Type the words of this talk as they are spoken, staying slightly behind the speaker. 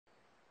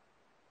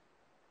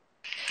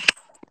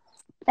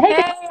Hey,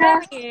 Hey,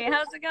 Katrina. Abby,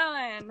 how's it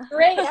going?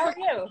 Great. How are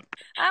you?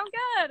 I'm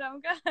good.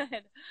 I'm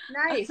good.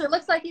 Nice. It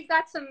looks like you've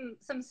got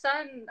some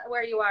sun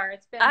where you are.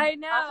 It's been I off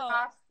and know.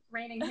 off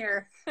raining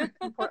here in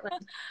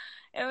Portland.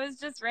 It was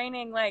just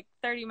raining like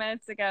 30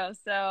 minutes ago,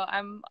 so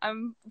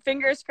I'm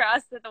fingers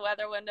crossed that the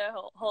weather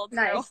window holds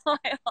for a Nice. while.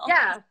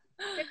 Yeah.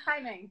 Good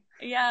timing.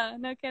 Yeah,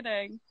 no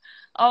kidding.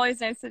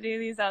 Always nice to do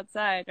these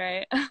outside,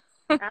 right?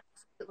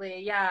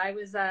 Absolutely. Yeah. I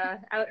was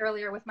out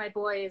earlier with my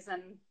boys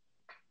and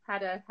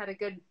had a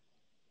good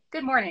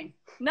morning.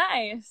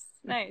 Nice,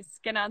 nice.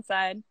 Get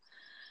outside.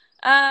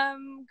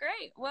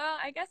 Great. Well,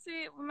 I guess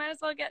we might as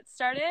well get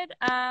started.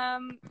 Yeah,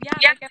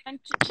 like I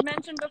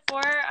mentioned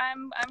before,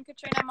 I'm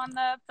Katrina. I'm on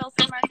the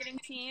Filson marketing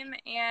team,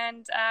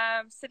 and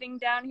sitting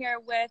down here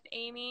with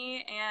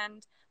Amy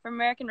and from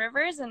American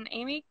Rivers. And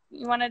Amy,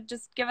 you want to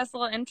just give us a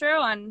little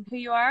intro on who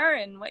you are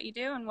and what you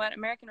do and what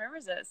American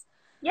Rivers is?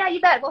 Yeah,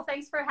 you bet. Well,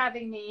 thanks for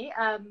having me,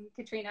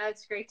 Katrina.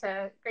 It's great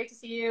to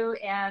see you,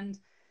 and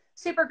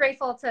super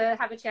grateful to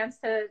have a chance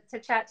to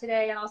chat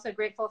today, and also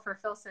grateful for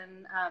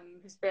Filson,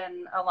 who's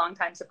been a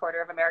longtime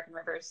supporter of American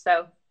Rivers.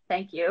 So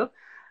thank you.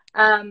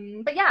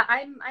 But yeah,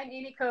 I'm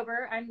Amy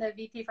Kober. I'm the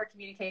VP for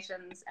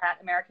Communications at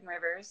American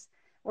Rivers.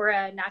 We're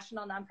a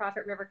national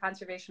nonprofit river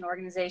conservation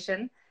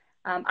organization.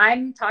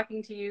 I'm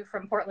talking to you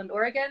from Portland,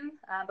 Oregon,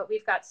 but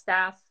we've got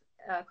staff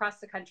across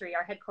the country.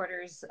 Our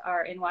headquarters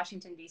are in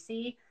Washington,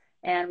 D.C.,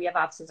 and we have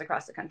offices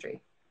across the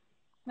country.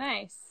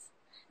 Nice.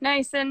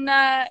 Nice. And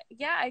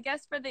yeah, I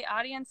guess for the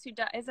audience who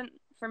isn't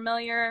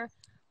familiar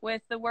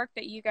with the work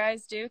that you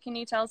guys do, can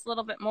you tell us a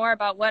little bit more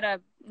about what a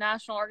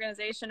national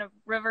organization of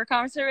river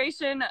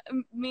conservation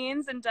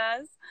means and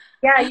does?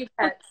 Yeah, you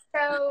bet.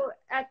 So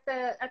at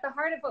the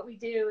heart of what we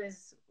do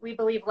is we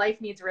believe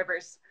life needs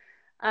rivers.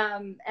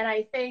 And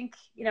I think,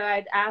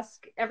 I'd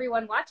ask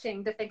everyone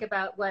watching to think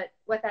about what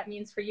that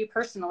means for you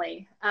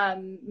personally.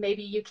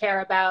 Maybe you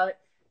care about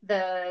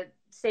the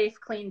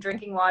safe, clean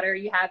drinking water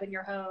you have in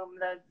your home,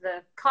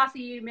 the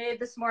coffee you made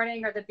this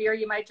morning, or the beer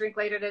you might drink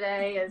later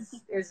today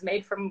is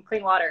made from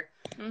clean water.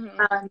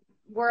 Mm-hmm.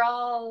 We're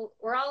all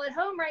at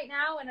home right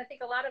now, and I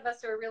think a lot of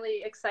us are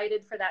really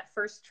excited for that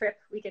first trip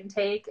we can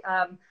take.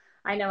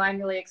 I know I'm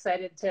really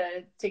excited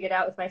to get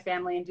out with my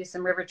family and do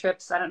some river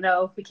trips. I don't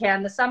know if we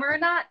can this summer or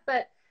not,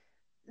 but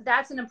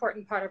that's an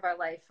important part of our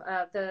life.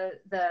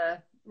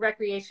 The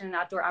recreation and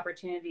outdoor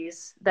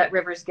opportunities that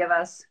rivers give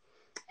us.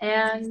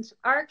 And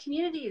our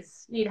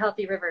communities need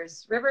healthy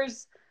rivers.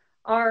 Rivers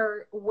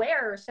are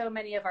where so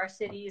many of our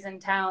cities and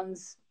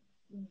towns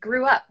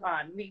grew up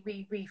on.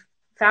 We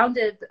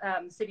founded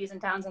cities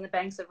and towns on the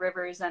banks of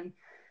rivers. And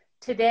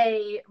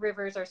today,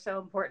 rivers are so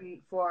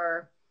important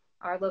for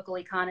our local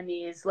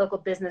economies, local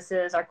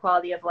businesses, our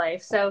quality of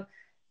life. So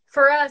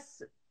for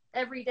us,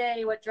 every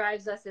day, what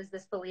drives us is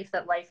this belief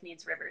that life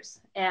needs rivers.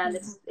 And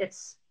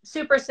it's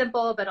super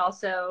simple, but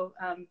also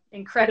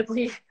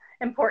incredibly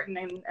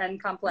important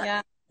and complex.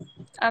 Yeah,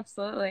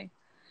 absolutely.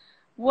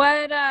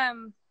 What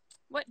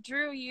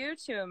drew you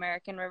to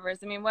American Rivers?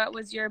 I mean, what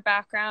was your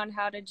background?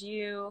 How did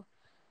you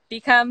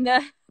become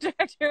the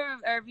director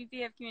or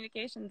VP of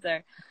communications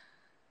there?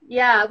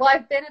 Yeah, well,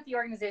 I've been at the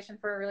organization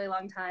for a really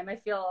long time. I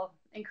feel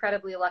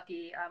incredibly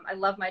lucky. I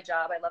love my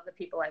job. I love the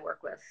people I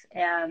work with.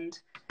 And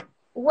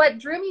what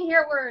drew me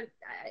here were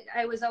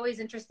I was always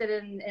interested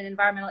in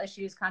environmental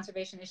issues,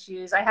 conservation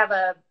issues. I have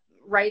a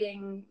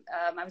writing,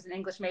 I was an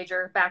English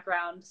major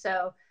background.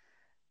 So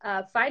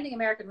finding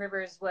American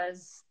Rivers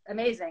was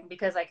amazing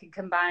because I could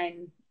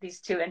combine these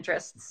two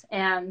interests.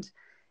 And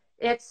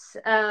it's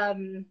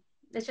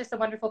just a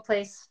wonderful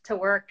place to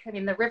work. I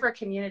mean, the river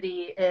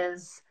community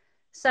is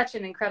such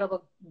an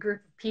incredible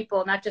group of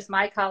people, not just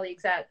my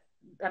colleagues at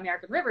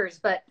American Rivers,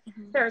 but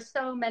there are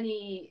so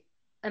many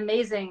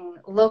amazing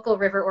local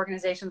river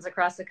organizations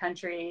across the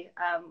country.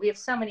 We have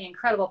so many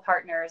incredible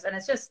partners, and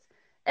it's just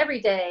every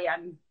day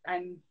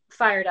I'm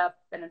fired up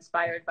and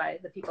inspired by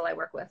the people I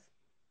work with.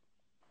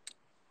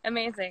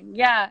 Amazing.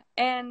 Yeah.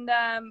 And,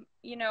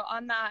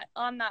 on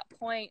that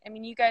point, I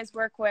mean, you guys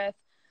work with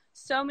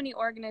so many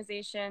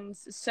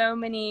organizations, so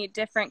many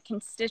different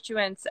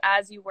constituents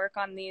as you work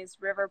on these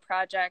river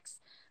projects.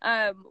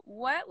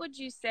 What would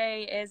you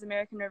say is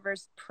American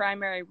River's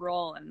primary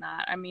role in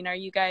that? I mean, are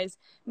you guys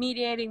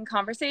mediating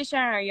conversation?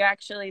 Or are you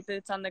actually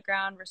boots on the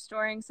ground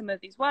restoring some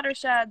of these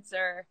watersheds?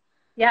 Or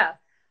Yeah.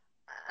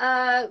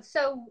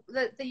 So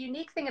the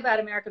unique thing about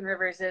American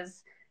Rivers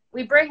is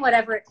we bring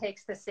whatever it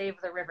takes to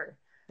save the river.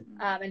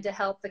 And to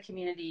help the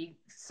community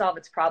solve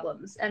its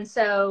problems. And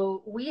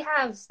so we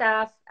have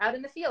staff out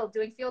in the field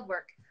doing field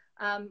work.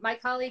 My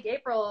colleague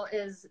April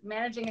is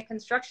managing a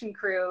construction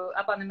crew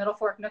up on the Middle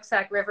Fork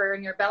Nooksack River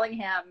near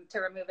Bellingham to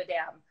remove a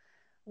dam.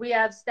 We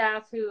have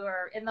staff who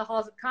are in the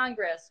halls of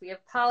Congress. We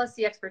have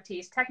policy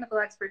expertise, technical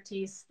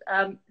expertise.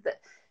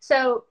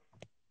 So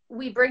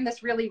we bring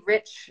this really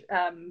rich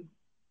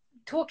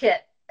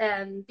toolkit,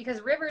 and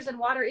because rivers and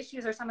water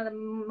issues are some of the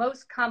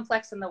most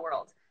complex in the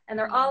world. And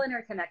they're all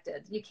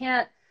interconnected. You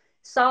can't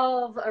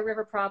solve a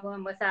river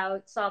problem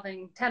without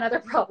solving 10 other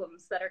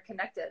problems that are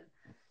connected.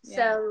 Yeah.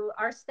 So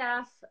our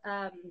staff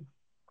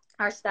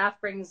Our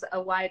staff brings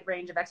a wide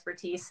range of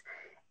expertise,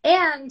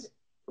 and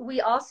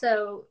we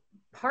also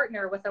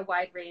partner with a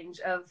wide range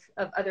of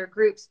other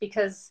groups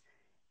because,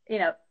 you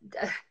know,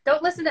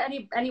 don't listen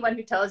to anyone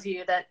who tells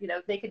you that, you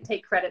know, they can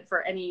take credit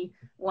for any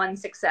one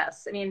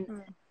success. I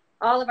mean,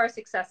 all of our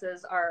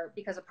successes are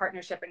because of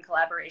partnership and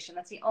collaboration.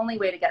 That's the only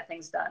way to get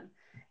things done.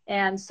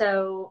 And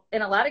so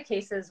in a lot of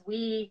cases,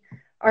 we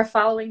are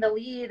following the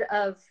lead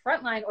of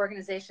frontline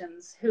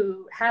organizations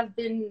who have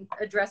been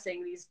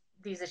addressing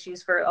these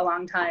issues for a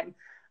long time.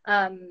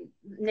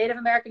 Native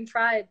American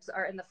tribes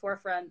are in the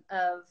forefront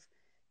of,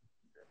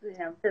 you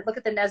know, look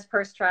at the Nez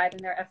Perce tribe and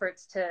their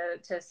efforts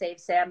to save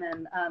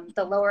salmon.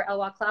 The lower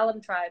Elwha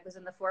Clallam tribe was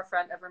in the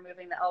forefront of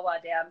removing the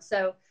Elwha Dam.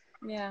 So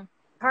yeah,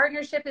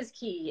 partnership is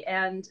key.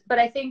 But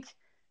I think,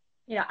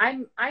 you know,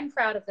 I'm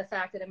proud of the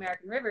fact that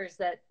American Rivers,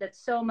 that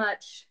so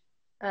much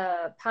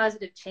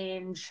positive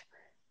change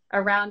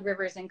around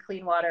rivers and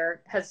clean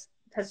water has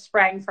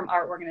sprang from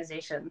our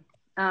organization.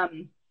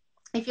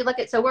 If you look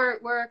at, so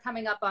we're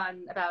coming up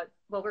on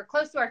we're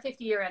close to our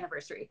 50-year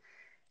anniversary.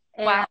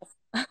 And wow.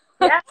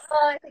 Yeah,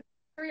 well, I think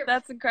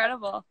that's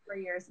incredible. 4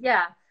 years.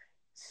 Yeah.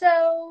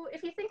 So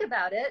if you think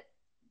about it,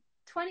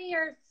 20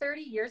 or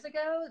 30 years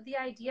ago, the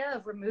idea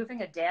of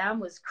removing a dam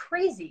was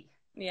crazy.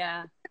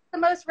 Yeah. It's the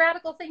most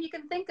radical thing you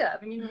can think of.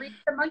 I mean, read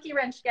The Monkey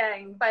Wrench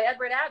Gang by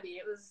Edward Abbey.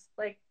 It was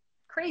like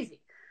crazy.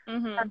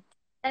 Mm-hmm.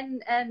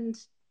 And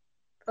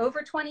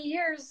over 20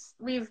 years,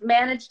 we've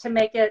managed to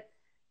make it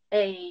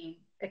a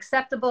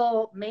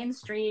acceptable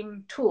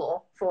mainstream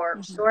tool for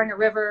restoring a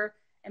river,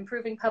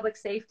 improving public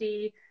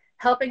safety,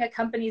 helping a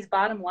company's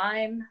bottom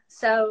line.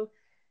 So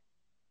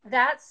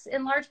that's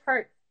in large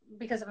part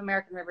because of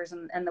American Rivers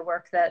and the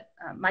work that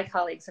my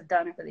colleagues have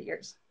done over the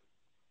years.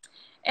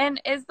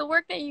 And is the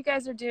work that you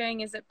guys are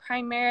doing, is it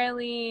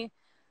primarily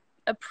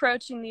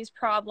approaching these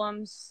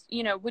problems,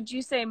 you know, would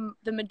you say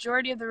the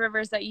majority of the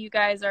rivers that you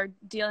guys are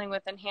dealing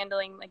with and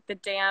handling, like the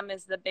dam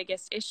is the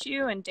biggest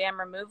issue and dam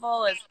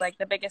removal is like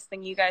the biggest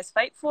thing you guys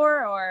fight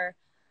for, or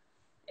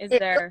is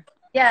there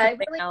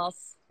something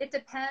else? It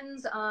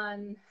depends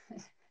on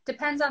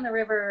the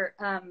river.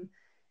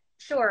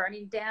 Sure. I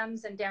mean,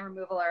 dams and dam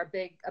removal are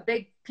a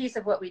big piece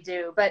of what we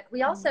do, but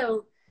we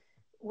also,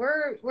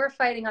 we're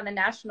fighting on the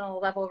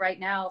national level right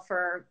now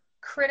for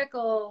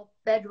critical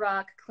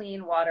bedrock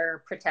clean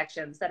water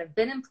protections that have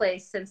been in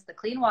place since the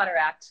Clean Water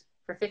Act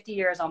for 50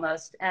 years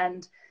almost.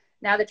 And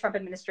now the Trump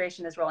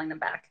administration is rolling them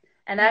back.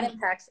 And that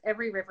impacts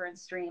every river and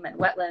stream and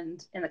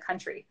wetland in the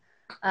country.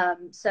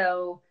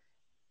 So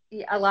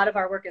a lot of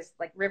our work is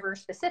like river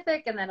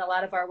specific. And then a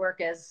lot of our work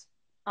is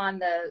on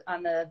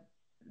the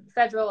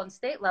federal and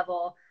state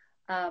level,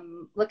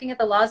 looking at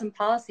the laws and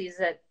policies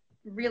that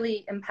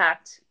really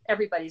impact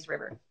everybody's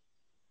river.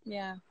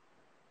 Yeah.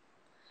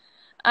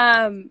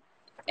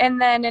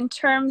 And then in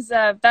terms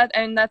of that,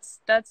 and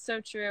that's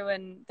so true.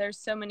 And there's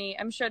so many,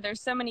 I'm sure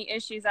there's so many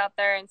issues out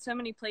there and so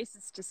many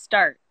places to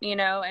start, you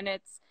know, and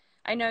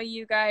I know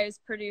you guys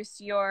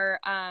produce your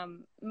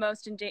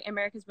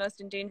America's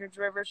Most Endangered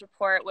Rivers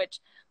report,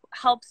 which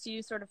helps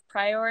you sort of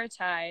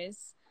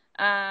prioritize.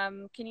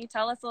 Can you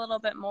tell us a little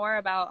bit more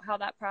about how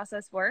that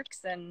process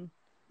works?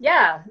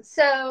 Yeah,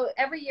 so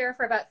every year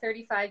for about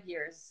 35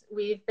 years,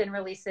 we've been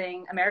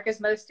releasing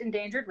America's Most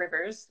Endangered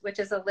Rivers, which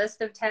is a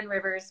list of 10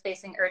 rivers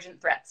facing urgent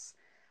threats.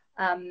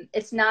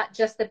 It's not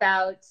just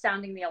about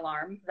sounding the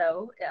alarm,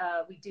 though.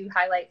 We do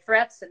highlight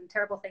threats and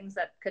terrible things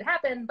that could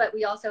happen, but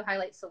we also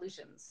highlight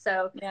solutions.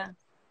 So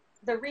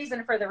the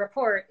reason for the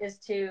report is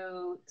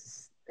to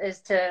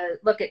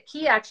look at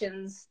key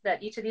actions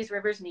that each of these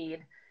rivers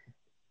need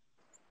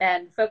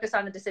and focus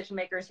on the decision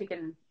makers who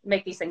can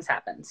make these things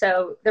happen.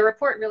 So the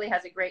report really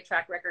has a great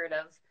track record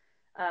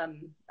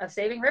of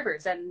saving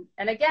rivers. And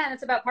again,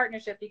 it's about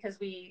partnership because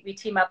we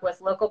team up with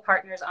local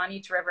partners on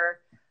each river.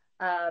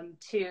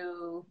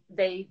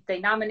 They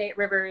nominate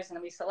rivers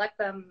and we select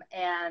them,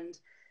 and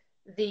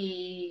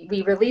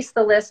we release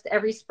the list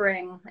every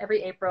spring,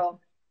 every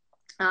April.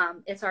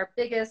 It's our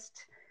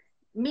biggest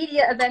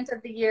media event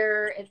of the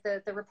year.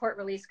 The report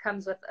release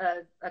comes with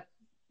a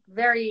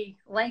very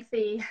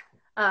lengthy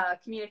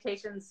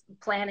communications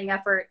planning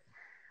effort.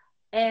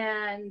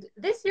 And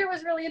this year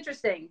was really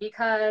interesting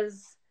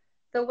because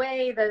the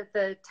way that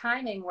the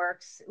timing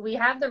works, we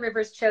have the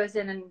rivers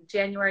chosen in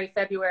January,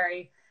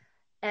 February,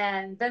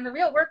 and then the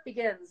real work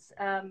begins.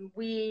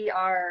 We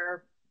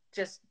are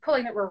just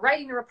we're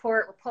writing the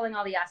report, we're pulling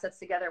all the assets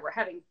together, we're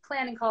having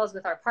planning calls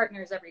with our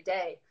partners every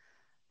day.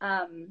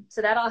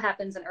 So that all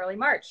happens in early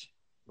March.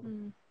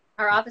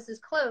 Our office is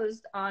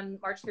closed on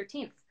March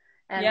 13th,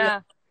 and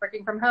we're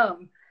working from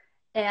home.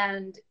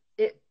 And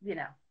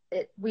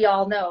we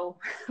all know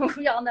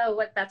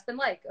what that's been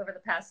like over the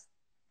past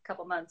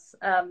couple months.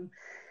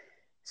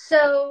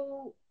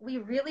 So we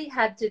really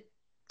had to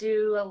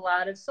do a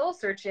lot of soul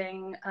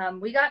searching.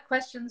 We got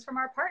questions from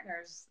our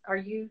partners. Are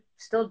you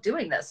still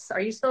doing this?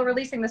 Are you still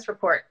releasing this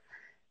report?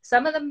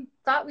 Some of them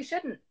thought we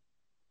shouldn't.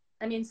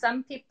 I mean,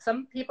 some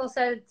people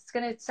said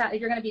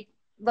you're going to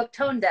look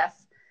tone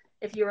deaf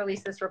if you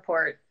release this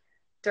report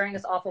during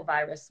this awful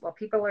virus while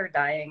people are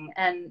dying.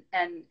 And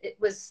it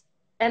was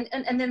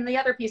and then the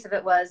other piece of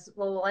it was,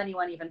 well, will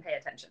anyone even pay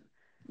attention?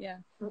 Yeah.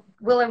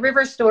 Will a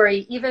river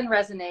story even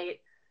resonate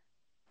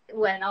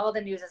when all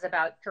the news is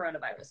about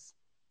coronavirus?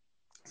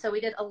 So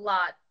we did a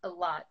lot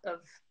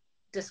of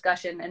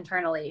discussion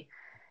internally,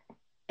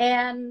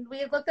 and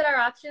we looked at our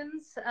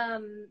options.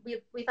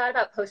 We thought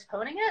about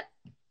postponing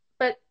it,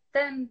 but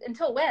then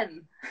until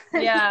when?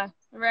 Yeah,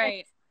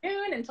 right.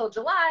 June until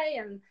July,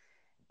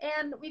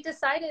 and we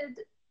decided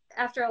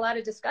after a lot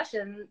of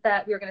discussion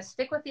that we were going to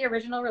stick with the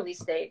original release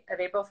date of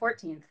April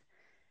 14th,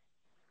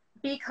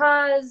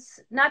 because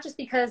not just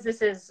because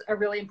this is a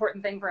really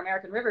important thing for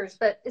American rivers,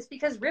 but it's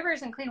because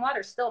rivers and clean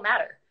water still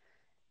matter.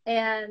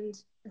 And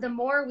the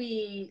more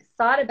we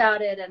thought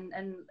about it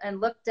and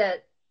looked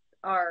at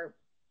our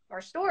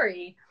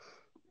story,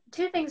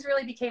 two things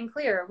really became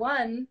clear.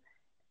 One,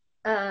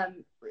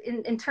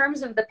 in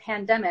terms of the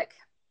pandemic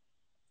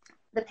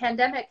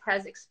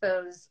has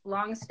exposed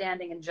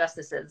longstanding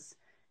injustices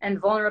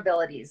and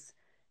vulnerabilities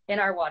in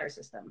our water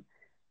system.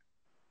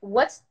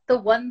 What's the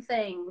one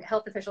thing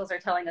health officials are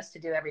telling us to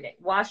do every day?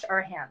 Wash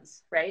our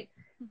hands, right?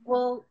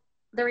 Well,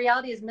 the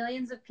reality is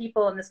millions of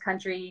people in this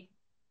country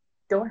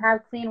don't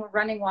have clean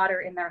running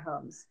water in their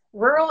homes,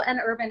 rural and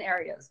urban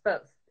areas,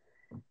 both.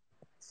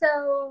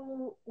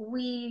 So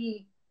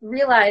we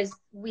realized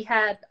we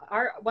had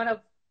one of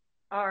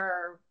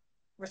our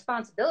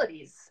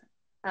responsibilities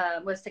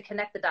was to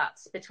connect the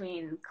dots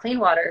between clean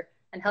water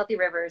and healthy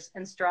rivers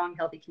and strong,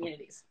 healthy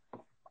communities.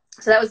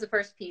 So that was the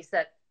first piece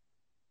that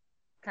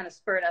kind of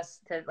spurred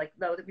us to like,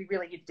 no, that we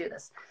really need to do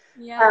this.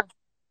 Yeah.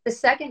 The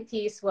second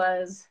piece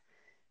was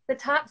the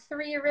top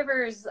 3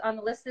 rivers on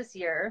the list this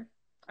year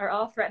are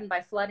all threatened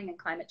by flooding and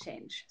climate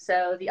change.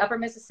 So the upper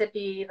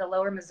Mississippi, the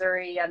lower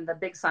Missouri, and the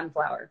big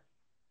Sunflower.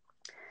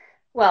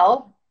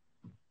 Well,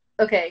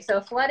 okay,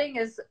 so flooding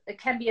it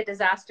can be a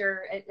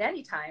disaster at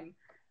any time,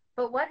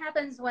 but what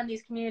happens when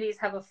these communities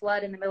have a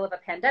flood in the middle of a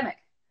pandemic?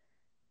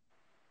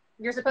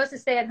 You're supposed to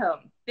stay at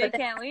home. They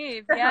can't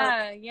leave.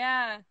 Yeah,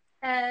 yeah.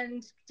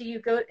 And do you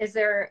go, is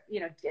there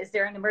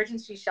an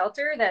emergency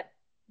shelter that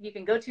you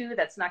can go to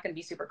that's not going to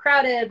be super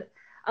crowded?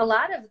 A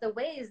lot of the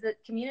ways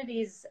that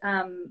communities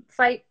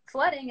fight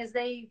flooding is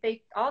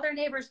they all their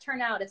neighbors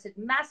turn out. It's a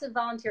massive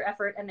volunteer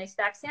effort, and they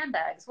stack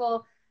sandbags.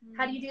 Well,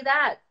 how do you do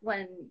that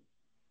when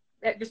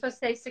you're supposed to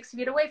stay 6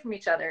 feet away from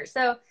each other?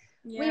 So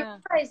we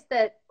realized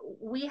that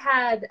we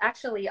had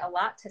actually a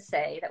lot to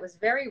say that was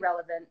very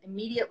relevant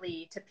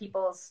immediately to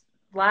people's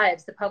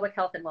lives, to public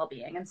health and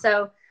well-being. And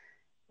so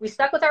we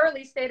stuck with our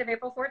release date of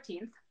April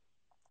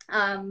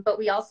 14th, but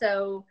we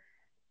also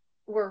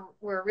were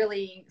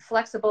really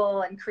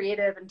flexible and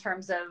creative in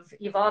terms of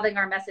evolving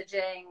our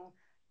messaging.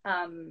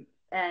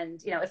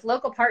 And if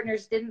local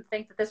partners didn't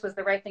think that this was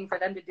the right thing for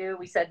them to do,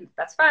 we said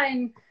that's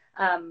fine.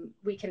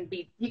 We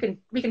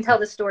can tell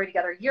this story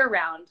together year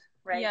round,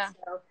 right? Yeah.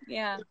 So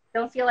yeah.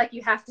 Don't feel like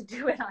you have to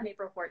do it on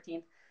April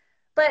 14th.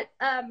 But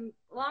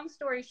long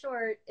story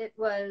short, it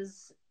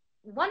was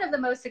one of the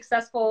most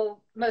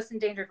successful, most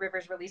endangered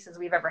rivers releases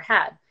we've ever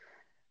had,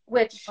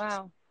 which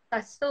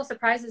still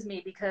surprises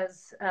me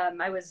because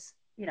I was,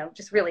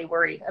 just really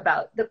worried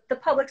about the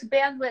public's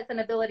bandwidth and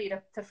ability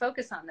to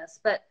focus on this.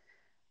 But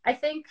I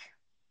think,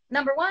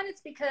 number one,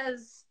 it's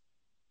because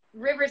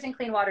rivers and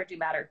clean water do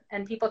matter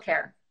and people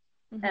care.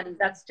 Mm-hmm. And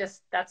that's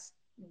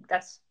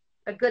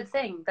a good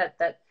thing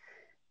that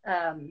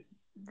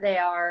they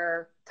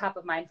are top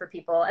of mind for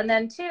people. And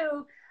then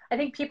two, I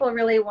think people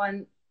really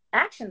want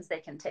actions they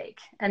can take.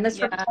 And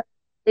this report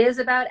is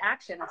about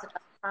action. It's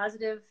about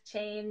positive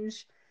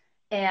change.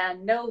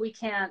 And no,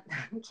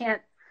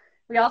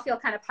 we all feel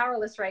kind of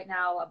powerless right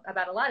now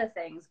about a lot of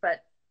things,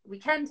 but we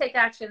can take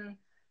action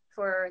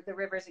for the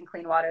rivers and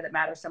clean water that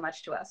matter so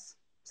much to us.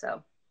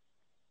 So.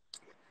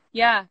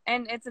 Yeah.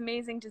 And it's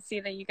amazing to see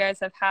that you guys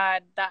have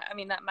had that. I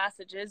mean, that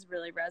message is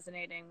really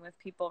resonating with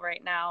people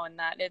right now, and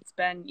that it's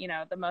been,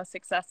 the most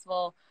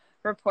successful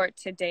report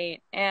to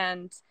date.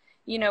 And,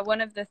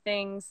 one of the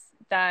things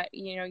that,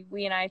 you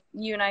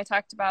and I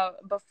talked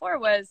about before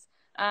was,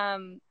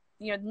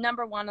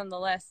 number one on the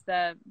list,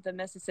 the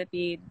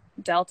Mississippi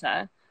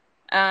Delta.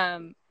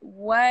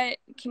 What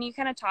can you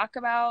kind of talk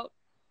about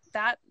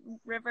that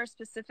river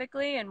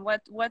specifically and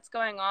what's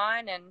going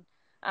on and,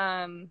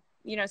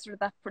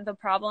 sort of the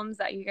problems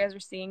that you guys are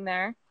seeing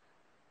there?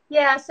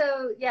 Yeah.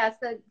 So yes,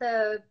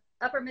 the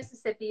upper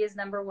Mississippi is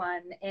number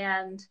one.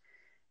 And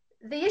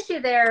the issue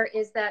there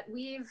is that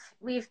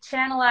we've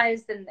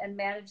channelized and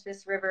managed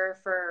this river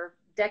for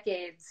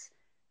decades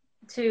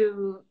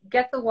to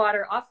get the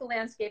water off the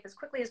landscape as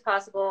quickly as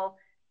possible,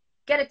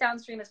 get it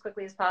downstream as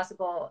quickly as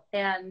possible.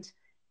 And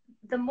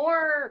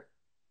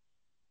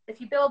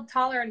if you build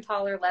taller and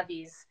taller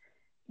levees,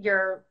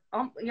 you're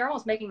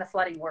almost making the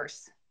flooding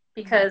worse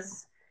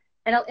because,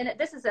 and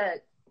this is a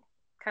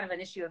kind of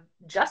an issue of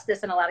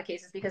justice in a lot of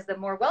cases, because the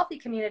more wealthy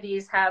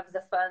communities have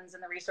the funds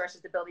and the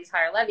resources to build these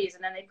higher levees,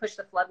 and then they push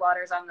the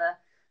floodwaters on the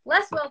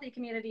less wealthy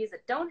communities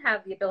that don't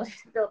have the ability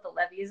to build the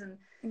levees. And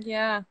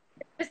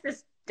it's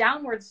this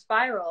downward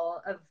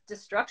spiral of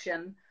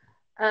destruction.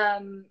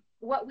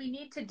 What we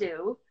need to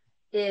do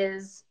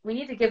is we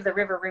need to give the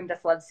river room to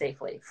flood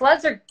safely.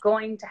 Floods are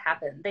going to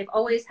happen. They've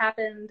always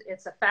happened.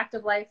 It's a fact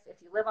of life if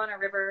you live on a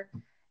river.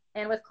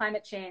 And with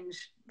climate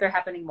change, they're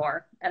happening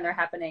more, and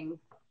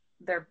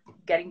they're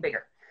getting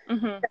bigger.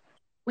 Mm-hmm.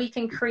 We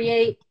can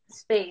create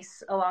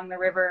space along the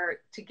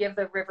river to give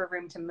the river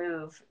room to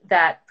move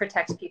that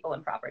protects people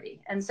and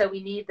property. And so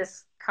we need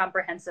this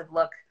comprehensive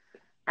look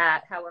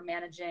at how we're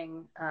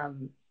managing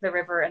the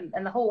river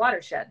and the whole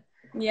watershed.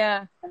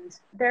 Yeah. And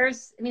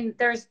this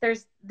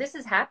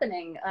is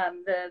happening.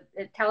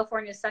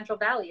 California's Central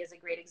Valley is a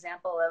great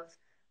example of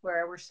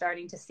where we're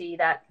starting to see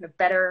that kind of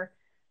better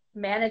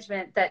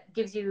management that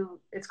gives you,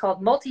 it's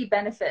called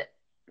multi-benefit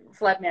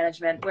flood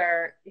management,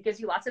 where it gives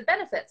you lots of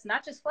benefits,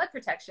 not just flood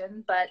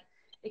protection, but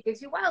it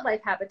gives you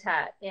wildlife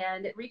habitat,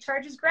 and it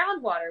recharges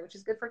groundwater, which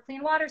is good for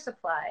clean water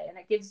supply. And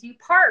it gives you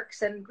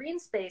parks and green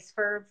space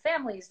for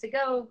families to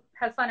go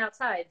have fun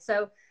outside.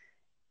 So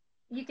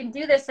you can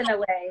do this in a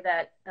way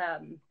that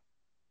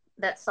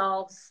that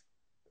solves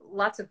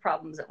lots of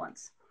problems at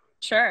once.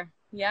 Sure.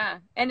 Yeah.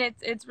 And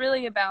it's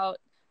really about,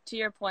 to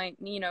your point,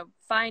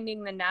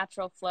 finding the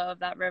natural flow of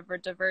that river,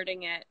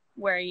 diverting it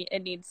where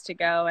it needs to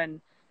go,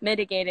 and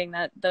mitigating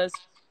those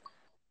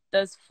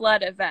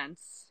flood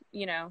events,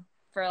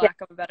 for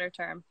lack of a better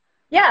term.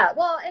 Yeah.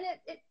 Well, and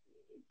it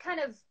kind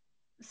of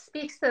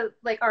speaks to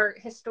like our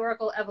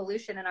historical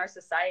evolution in our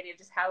society of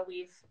just how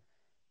we've,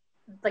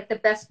 like, the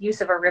best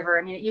use of a river.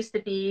 I mean, it used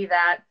to be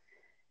that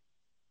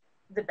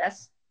the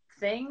best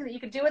thing that you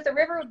could do with the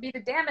river would be to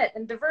dam it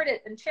and divert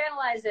it and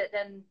channelize it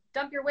and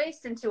dump your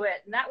waste into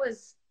it. And that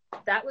was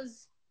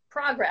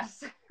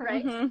progress,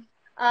 right? Mm-hmm.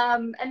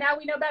 And now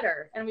we know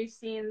better, and we've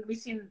seen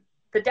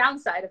the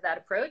downside of that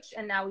approach,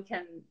 and now we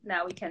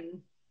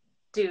can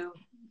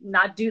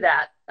not do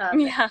that.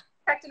 Yeah.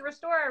 Protect and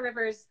restore our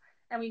rivers,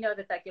 and we know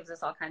that gives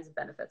us all kinds of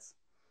benefits.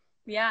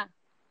 Yeah,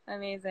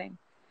 amazing.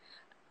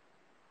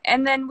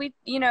 And then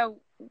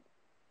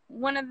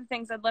one of the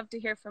things I'd love to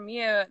hear from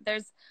you,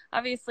 there's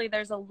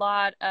a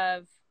lot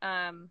of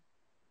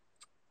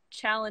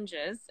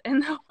challenges in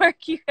the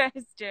work you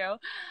guys do.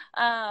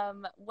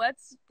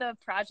 What's the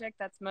project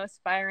that's most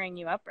firing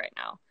you up right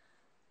now?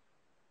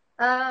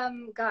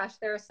 Gosh,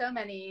 there are so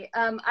many.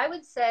 I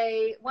would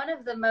say one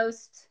of the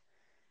most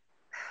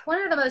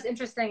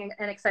interesting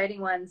and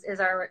exciting ones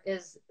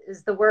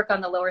is the work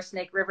on the Lower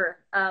Snake River.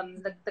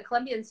 The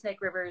Columbian Snake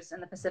Rivers in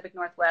the Pacific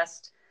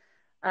Northwest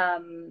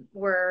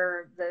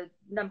were the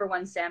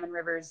 #1 salmon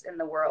rivers in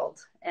the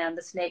world, and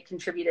the Snake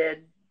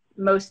contributed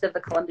most of the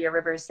Columbia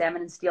River's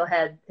salmon and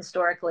steelhead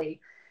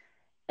historically.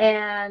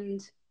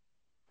 And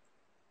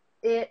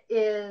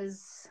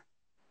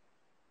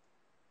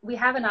we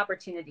have an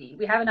opportunity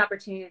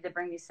to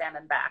bring these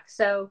salmon back.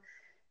 So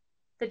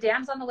the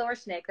dams on the Lower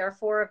Snake, there are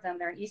 4 of them.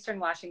 They're in eastern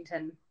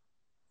Washington.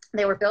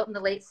 They were built in the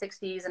late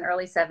 60s and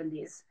early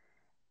 70s.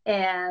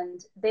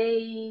 And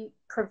they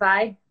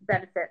provide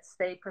benefits.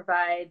 They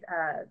provide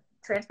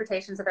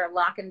transportation, so they're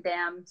lock and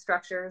dam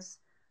structures.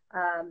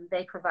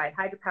 They provide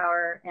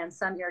hydropower and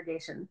some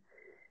irrigation.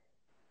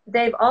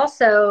 They've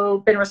also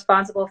been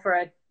responsible for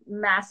a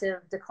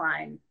massive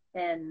decline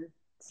in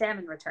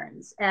salmon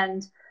returns.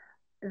 And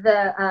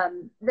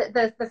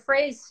the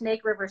phrase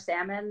Snake River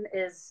salmon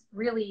is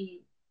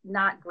really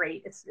not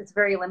great. It's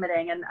very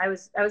limiting. And I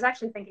was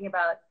actually thinking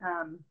about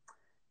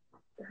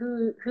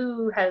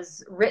who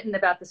has written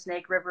about the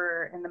Snake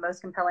River in the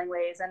most compelling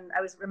ways. And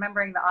I was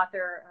remembering the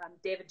author,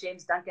 David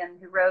James Duncan,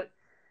 who wrote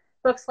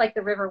books like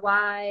The River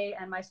Why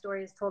and My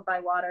Story is Told by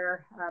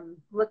Water.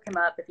 Look him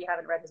up if you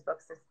haven't read his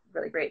books. It's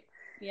really great.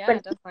 Yeah,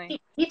 but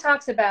definitely. He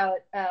talks about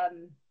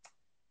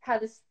how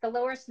the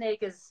Lower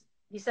Snake is,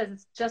 he says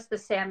it's just the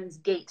salmon's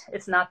gate.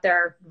 It's not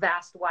their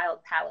vast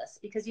wild palace.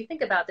 Because you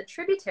think about the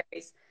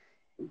tributaries,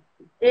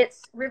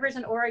 it's rivers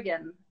in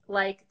Oregon,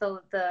 like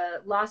the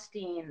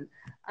Lostine,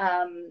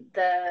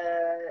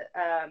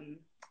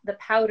 the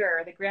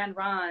Powder, the Grand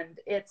Ronde.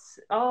 It's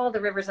all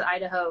the rivers in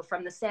Idaho,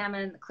 from the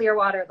salmon, the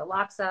Clearwater, the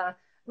Loxa,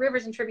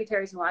 rivers and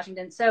tributaries in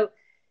Washington. So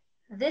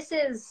this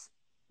is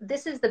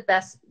the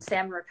best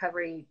salmon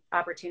recovery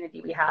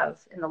opportunity we have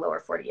in the lower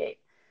 48.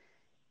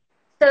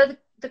 So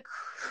the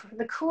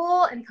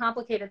cool and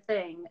complicated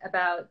thing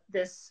about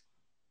this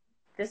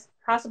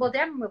possible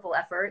dam removal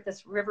effort,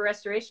 this river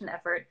restoration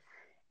effort,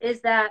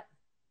 is that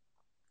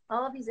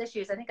all of these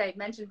issues, I think I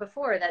mentioned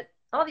before, that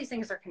all these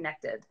things are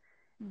connected.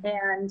 Mm-hmm.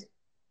 And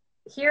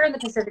here in the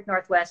Pacific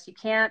Northwest, you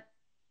can't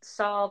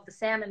solve the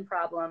salmon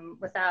problem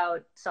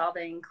without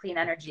solving clean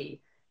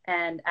energy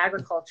and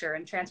agriculture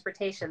and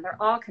transportation.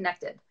 They're all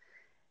connected.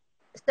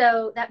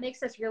 So that makes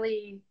this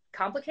really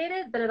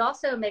complicated, but it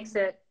also makes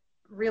it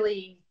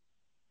really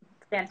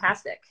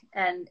fantastic.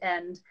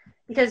 And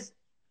because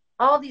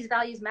all these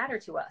values matter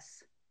to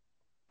us.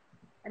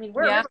 I mean,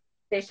 we're a river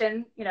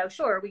station,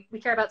 sure, we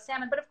care about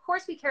salmon, but of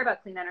course we care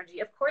about clean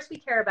energy. Of course we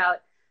care about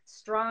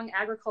strong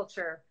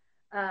agriculture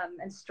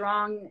and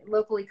strong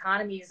local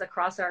economies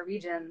across our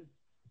region.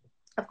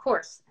 Of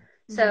course.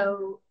 Mm-hmm.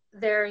 So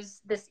there's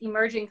this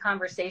emerging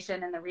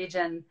conversation in the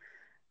region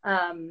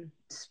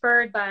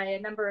spurred by a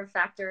number of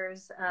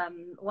factors.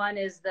 One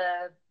is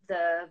the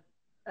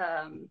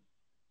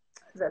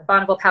the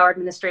Bonneville Power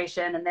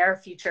Administration and their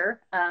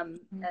future, and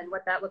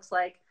what that looks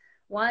like.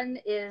 One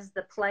is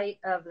the plight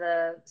of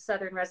the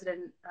southern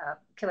resident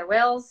killer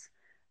whales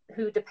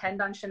who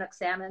depend on Chinook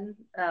salmon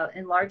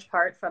in large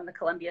part from the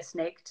Columbia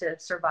snake to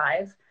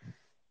survive.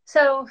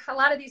 So a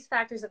lot of these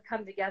factors have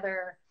come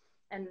together,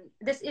 and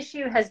this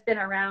issue has been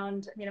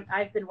around. I mean,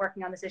 I've been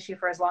working on this issue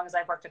for as long as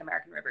I've worked at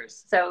American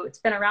Rivers. So it's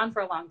been around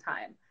for a long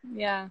time.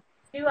 Yeah.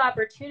 New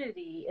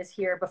opportunity is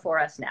here before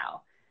us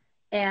now.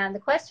 And the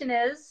question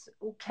is,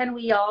 can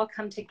we all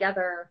come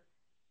together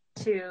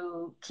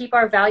to keep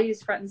our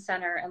values front and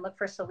center and look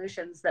for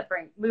solutions that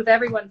move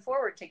everyone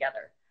forward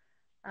together?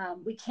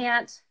 We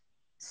can't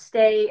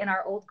stay in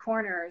our old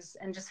corners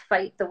and just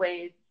fight the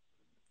way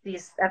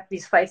these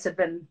fights have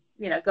been,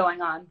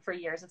 going on for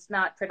years. It's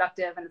not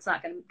productive, and it's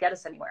not going to get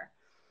us anywhere.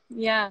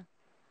 Yeah.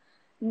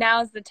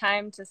 Now's the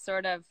time to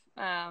sort of,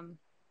 I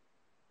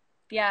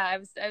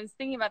was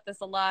thinking about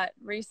this a lot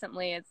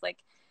recently. It's like,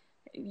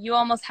 you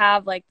almost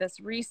have like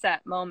this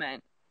reset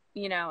moment,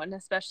 and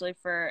especially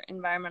for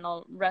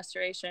environmental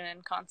restoration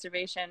and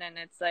conservation. And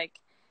it's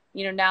like,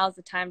 now's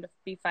the time to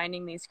be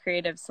finding these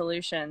creative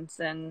solutions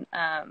and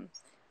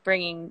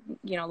bringing,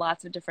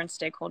 lots of different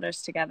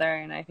stakeholders together.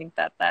 And I think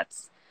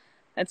that's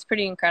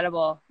pretty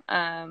incredible.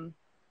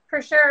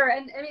 For sure.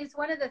 And I mean, it's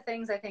one of the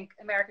things I think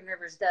American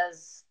Rivers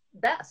does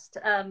best.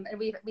 And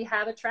we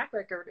have a track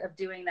record of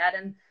doing that.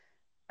 And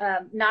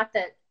not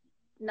that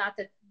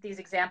these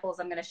examples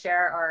I'm going to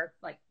share are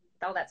like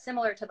all that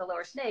similar to the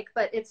Lower Snake,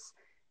 but it's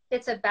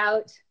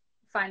about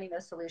finding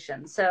those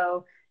solutions.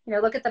 So,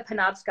 look at the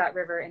Penobscot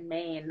River in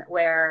Maine,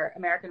 where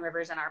American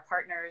Rivers and our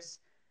partners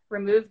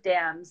removed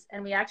dams,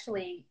 and we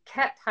actually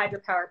kept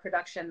hydropower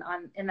production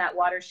in that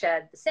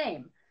watershed the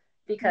same,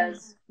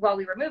 because while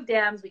we removed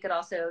dams, we could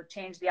also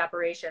change the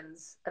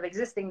operations of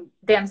existing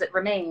dams that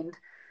remained.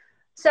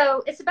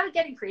 So it's about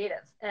getting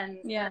creative, and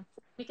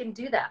we can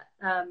do that.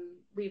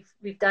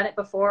 We've done it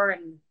before,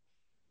 and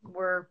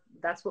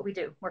that's what we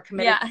do. We're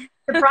committed to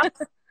the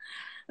process.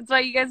 That's why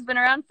you guys have been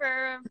around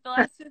for the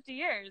last 50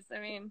 years. I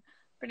mean,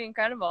 pretty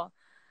incredible.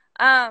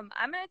 I'm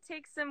going to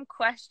take some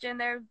questions.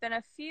 There have been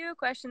a few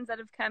questions that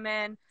have come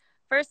in.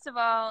 First of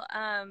all,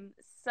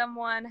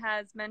 someone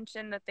has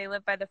mentioned that they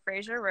live by the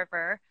Fraser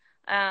River,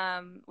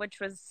 which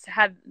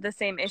had the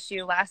same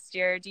issue last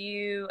year.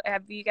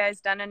 Have you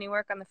guys done any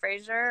work on the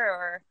Fraser,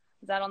 or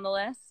is that on the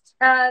list?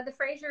 The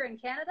Fraser in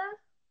Canada?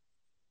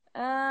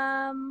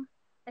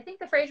 I think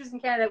the Fraser's in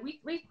Canada.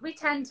 We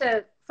tend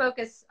to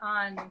focus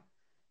on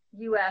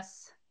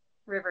U.S.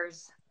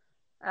 rivers,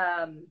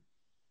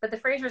 but the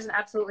Fraser is an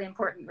absolutely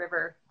important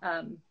river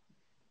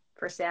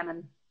for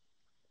salmon.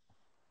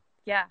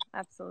 Yeah,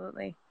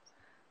 absolutely.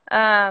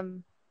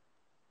 Let's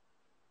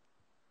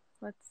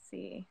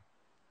see.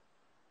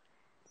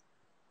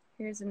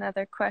 Here's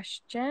another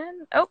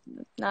question. Oh,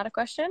 not a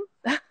question.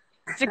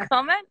 It's a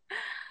comment.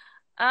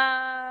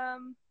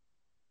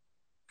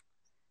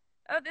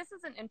 Oh, this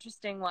is an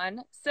interesting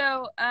one.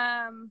 So,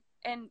 and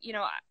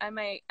I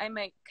might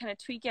kind of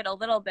tweak it a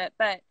little bit,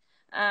 but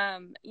I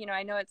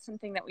know it's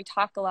something that we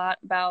talk a lot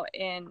about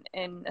in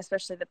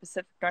especially the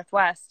Pacific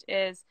Northwest,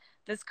 is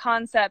this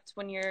concept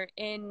when you're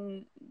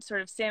in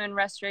sort of salmon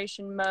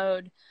restoration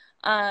mode,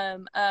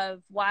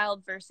 of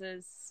wild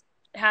versus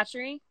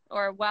hatchery,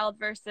 or wild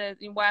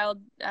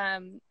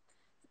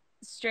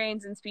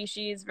strains and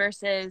species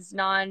versus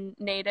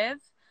non-native.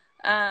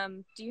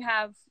 Do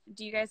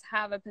you guys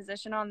have a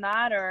position on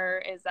that,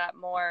 or is that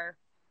more,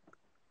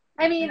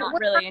 not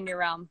really in your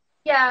realm?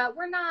 Yeah,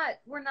 we're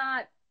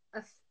not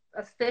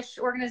a fish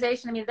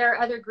organization. I mean, there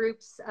are other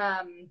groups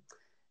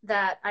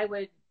that I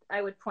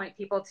would point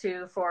people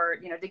to for,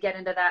 to get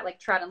into that, like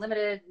Trout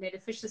Unlimited,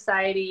 Native Fish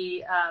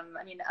Society.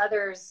 I mean,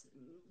 others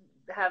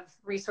have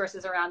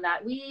resources around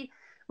that. We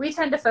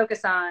tend to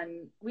focus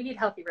on, we need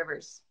healthy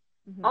rivers.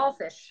 All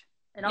fish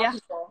and all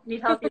people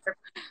need healthy rivers.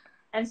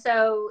 And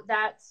so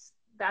that's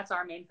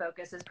our main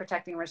focus, is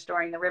protecting and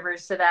restoring the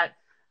rivers so that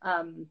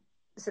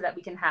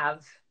we can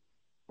have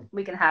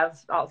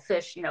all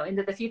fish,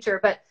 into the future.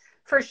 But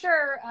for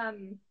sure,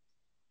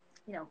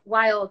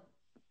 wild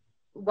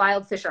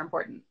fish are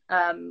important.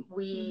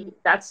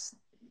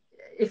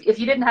 If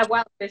you didn't have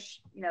wild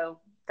fish,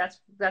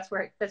 that's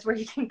where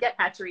you can get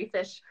hatchery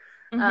fish.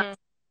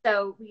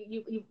 So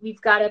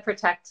we've got to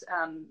protect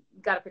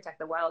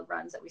the wild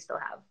runs that we still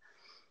have.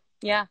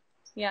 Yeah,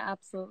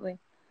 absolutely.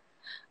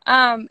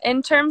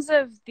 In terms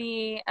of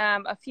the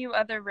a few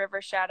other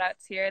river shout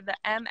outs here, the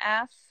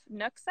MF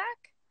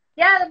Nooksack.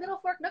 Yeah, the Middle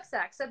Fork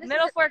Nooksack. So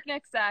Middle Fork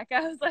Nooksack.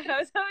 I was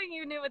hoping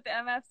you knew what the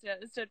MF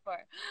stood for.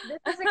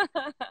 This is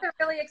a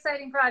really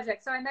exciting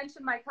project. So I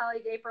mentioned my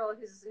colleague April,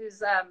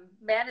 who's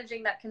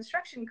managing that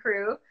construction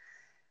crew.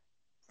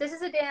 This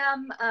is a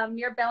dam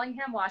near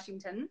Bellingham,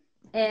 Washington,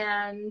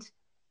 and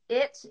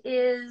it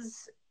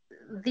is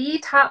the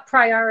top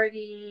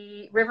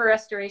priority river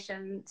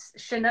restoration,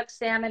 Chinook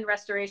salmon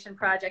restoration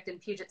project in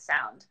Puget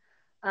Sound,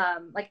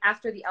 like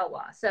after the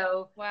Elwha.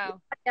 So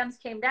wow, dams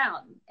came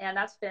down, and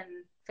that's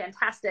been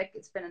fantastic.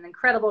 It's been an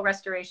incredible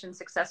restoration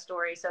success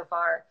story so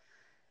far.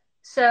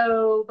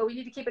 So, but we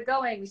need to keep it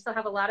going. We still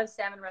have a lot of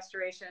salmon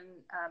restoration,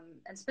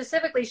 and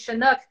specifically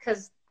Chinook,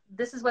 because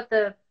this is what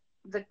the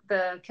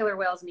killer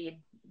whales need.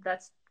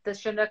 That's the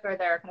Chinook are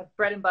their kind of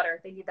bread and butter.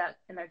 They need that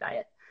in their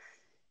diet.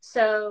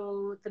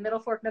 So the Middle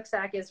Fork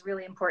Nooksack is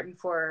really important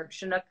for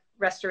Chinook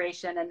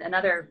restoration and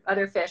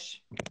other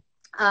fish.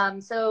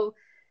 So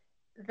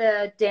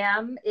the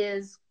dam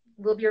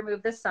will be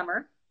removed this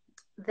summer.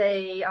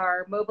 They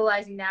are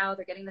mobilizing now.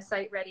 They're getting the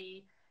site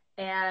ready,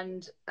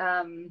 and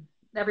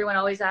everyone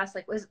always asks,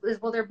 like,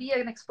 will there be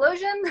an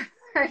explosion?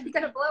 Are you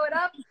going to blow it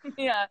up?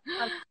 Yeah.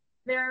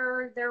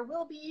 There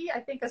will be, I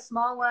think, a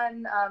small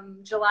one.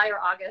 July or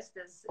August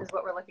is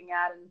what we're looking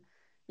at, and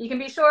you can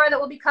be sure that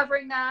we'll be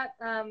covering that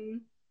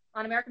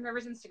on American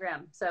Rivers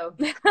Instagram. So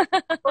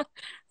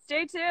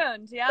stay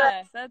tuned.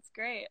 Yeah, that's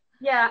great.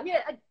 Yeah, I mean,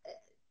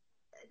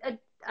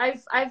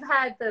 I've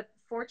had the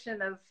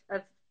fortune of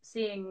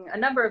seeing a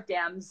number of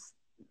dams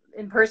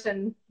in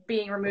person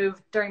being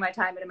removed during my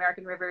time at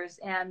American Rivers,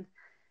 and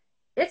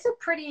it's a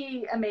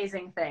pretty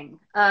amazing thing.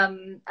 I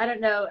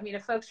don't know. I mean,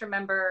 if folks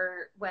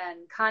remember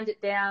when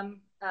Condit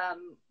Dam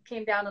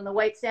came down on the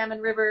White Salmon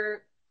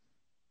River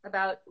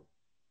about,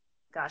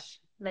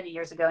 many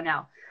years ago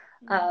now.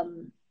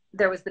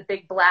 There was the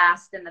big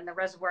blast, and then the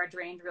reservoir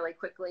drained really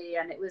quickly,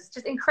 and it was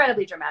just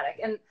incredibly dramatic.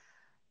 And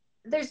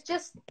there's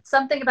just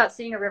something about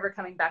seeing a river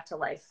coming back to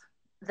life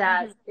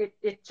that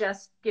it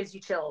just gives you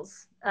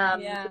chills.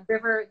 The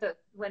river,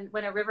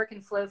 when a river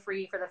can flow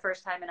free for the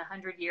first time in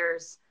 100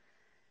 years,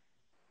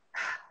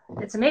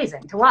 it's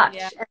amazing to watch.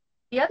 Yeah. And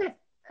the other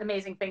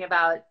amazing thing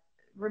about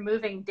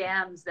removing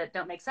dams that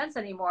don't make sense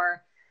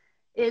anymore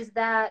is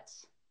that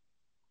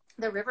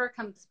the river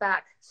comes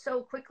back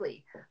so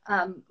quickly.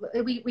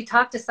 We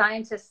talk to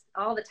scientists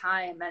all the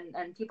time,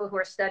 and people who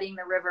are studying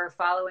the river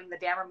following the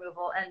dam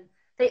removal, and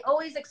they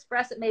always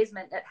express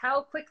amazement at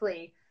how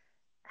quickly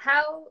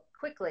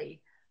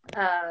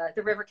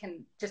the river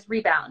can just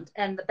rebound,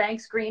 and the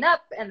banks green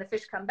up and the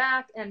fish come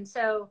back. And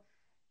so,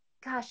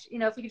 gosh,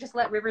 if we could just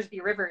let rivers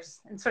be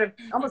rivers and sort of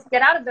almost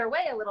get out of their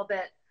way a little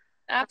bit.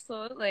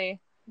 Absolutely.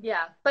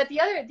 Yeah. But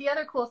the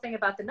other cool thing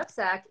about the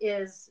Nooksack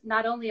is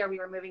not only are we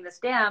removing this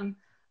dam,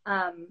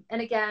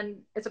 and again,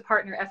 it's a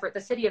partner effort.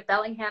 The city of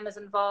Bellingham is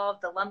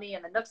involved. The Lummi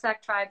and the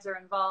Nooksack tribes are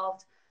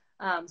involved.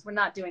 So we're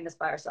not doing this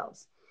by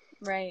ourselves.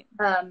 Right.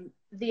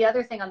 The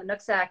other thing on the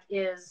Nooksack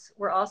is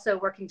we're also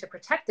working to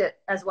protect it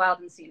as wild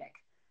and scenic.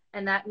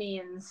 And that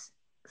means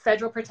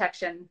federal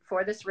protection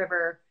for this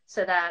river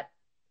so that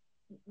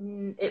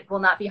it will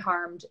not be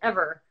harmed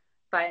ever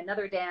by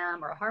another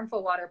dam or a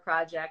harmful water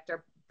project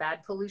or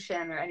bad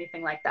pollution or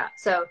anything like that.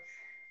 So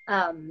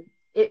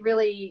it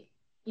really,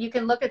 you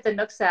can look at the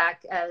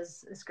Nooksack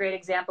as this great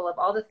example of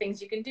all the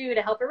things you can do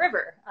to help a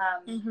river.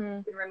 You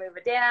can remove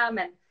a dam,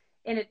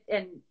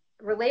 and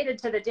related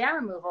to the dam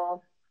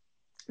removal,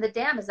 the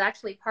dam is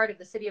actually part of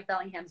the city of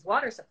Bellingham's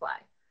water supply.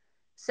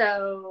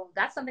 So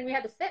that's something we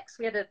had to fix.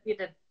 We had to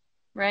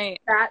right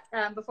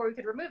that before we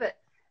could remove it.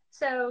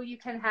 So you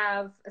can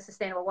have a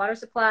sustainable water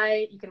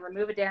supply, you can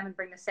remove a dam and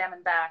bring the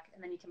salmon back,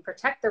 and then you can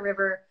protect the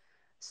river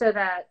so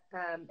that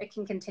it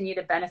can continue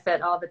to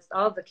benefit all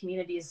of the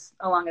communities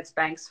along its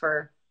banks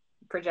for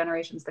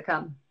generations to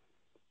come.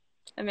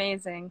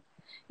 Amazing.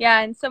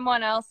 Yeah, and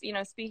someone else,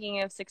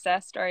 speaking of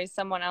success stories,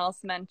 someone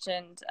else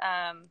mentioned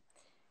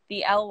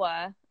the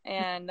Elwha,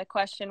 and the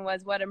question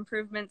was, what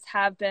improvements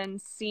have been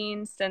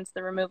seen since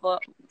the removal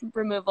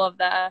of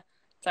the,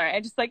 sorry,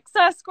 I just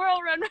saw a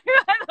squirrel run right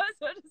by. That was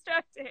so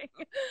distracting.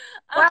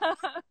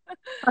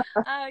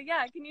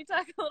 Yeah, can you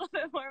talk a little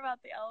bit more about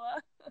the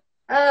Elwha?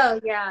 Oh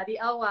yeah, the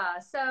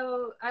Elwha.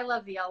 So I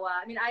love the Elwha.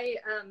 I mean,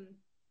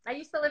 I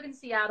used to live in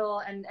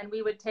Seattle, and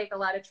we would take a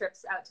lot of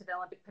trips out to the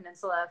Olympic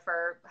Peninsula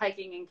for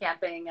hiking and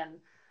camping,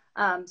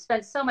 and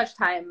spent so much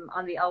time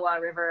on the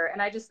Elwha River.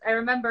 And I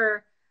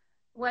remember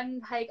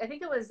one hike, I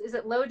think is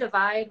it Low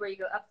Divide, where you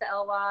go up the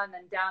Elwha and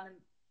then down in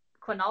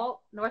Quinault,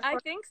 North? I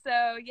think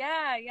so.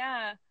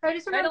 Yeah. So I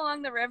just remember, right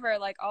along the river,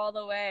 all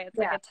the way. It's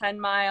like a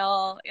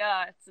 10-mile.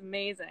 Yeah, it's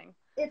amazing.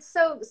 It's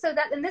so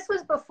that, and this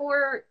was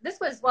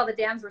while the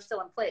dams were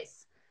still in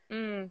place,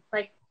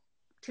 like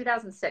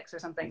 2006 or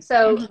something.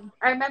 So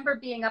I remember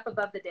being up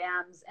above the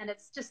dams, and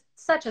it's just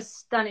such a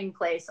stunning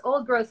place,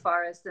 old growth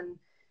forest and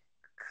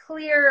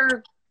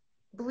clear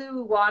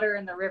blue water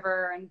in the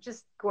river, and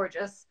just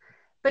gorgeous.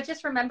 But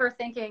just remember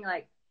thinking,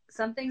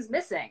 something's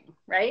missing,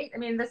 right? I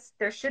mean,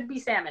 there should be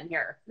salmon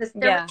here. There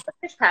was a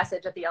fish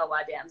passage at the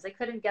Elwha dams. They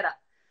couldn't get up.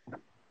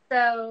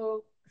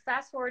 So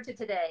fast forward to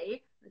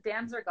today, the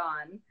dams are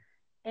gone,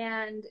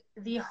 and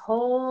the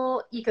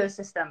whole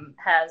ecosystem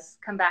has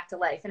come back to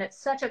life. And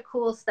it's such a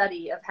cool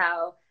study of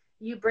how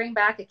you bring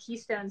back a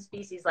keystone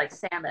species like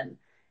salmon,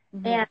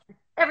 and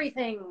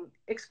everything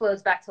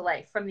explodes back to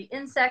life, from the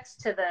insects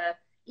to the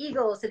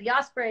eagles to the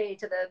osprey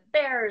to the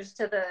bears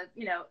to the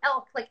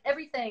elk,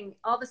 everything.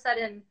 All of a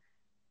sudden,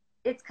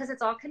 it's because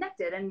it's all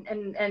connected,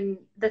 and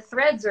the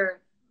threads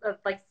are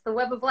like the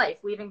web of life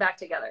weaving back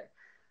together.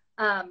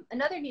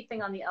 Another neat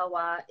thing on the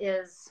Elwha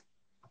is,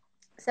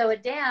 so a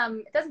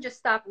dam, it doesn't just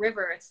stop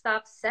river, it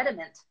stops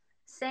sediment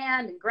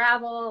sand and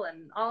gravel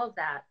and all of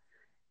that.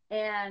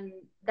 And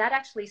that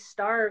actually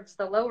starves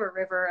the lower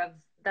river of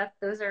that.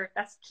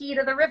 That's key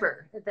to the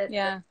river,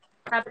 the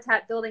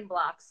habitat building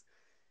blocks.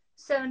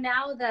 So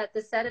now that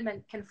the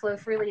sediment can flow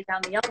freely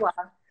down the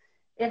Elwha,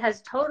 it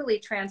has totally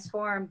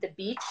transformed the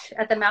beach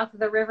at the mouth of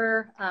the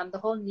river, the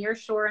whole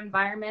nearshore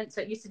environment.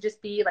 So it used to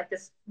just be like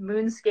this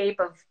moonscape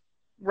of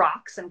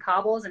rocks and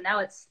cobbles, and now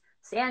it's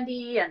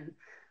sandy, and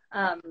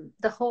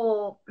the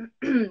whole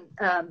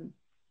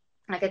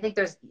like I think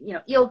there's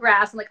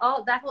eelgrass, and like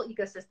all that whole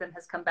ecosystem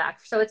has come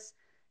back. So it's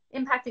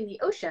impacting the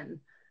ocean,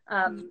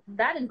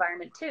 that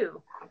environment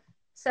too.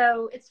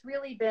 So it's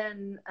really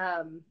been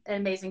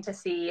amazing to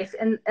see.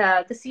 And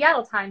the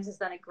Seattle Times has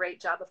done a great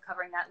job of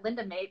covering that.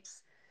 Linda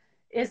Mapes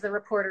is the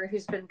reporter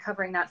who's been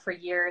covering that for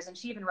years, and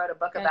she even wrote a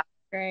book about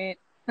it. Great.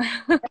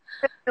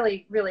 It's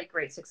really, really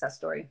great success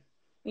story.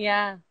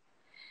 Yeah.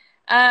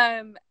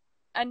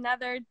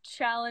 Another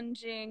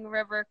challenging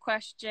river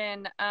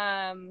question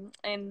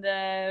in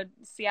the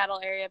Seattle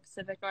area,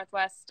 Pacific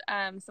Northwest.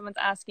 Someone's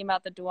asking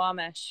about the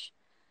Duwamish.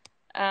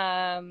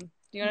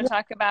 Do you want to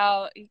talk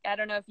about, I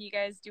don't know if you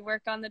guys do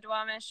work on the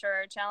Duwamish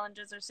or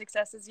challenges or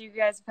successes you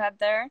guys have had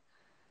there?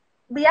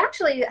 We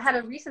actually had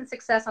a recent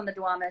success on the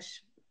Duwamish.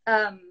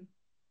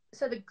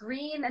 So the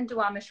Green and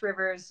Duwamish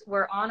rivers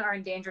were on our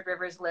endangered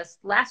rivers list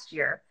last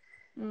year.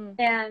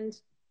 And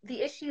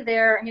the issue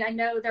there, I mean, I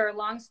know there are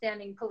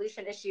longstanding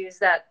pollution issues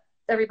that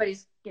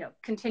everybody's,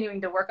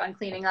 continuing to work on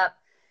cleaning up.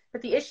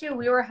 But the issue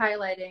we were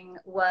highlighting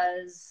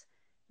was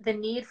the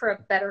need for a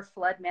better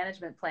flood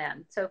management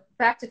plan. So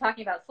back to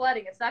talking about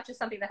flooding, it's not just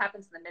something that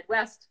happens in the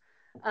Midwest,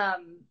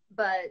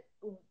 but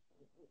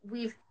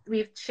we've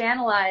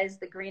channelized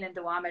the Green and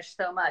Duwamish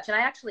so much. And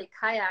I actually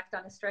kayaked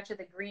on a stretch of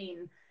the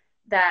Green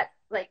that,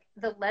 like,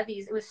 the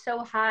levees, it was so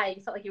high,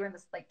 you felt like you were in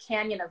this like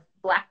canyon of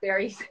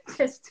blackberries,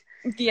 just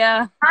not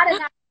in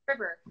that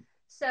river.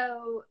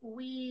 So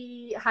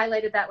we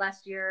highlighted that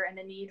last year, and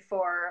the need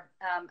for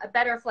a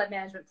better flood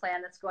management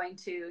plan that's going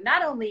to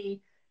not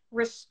only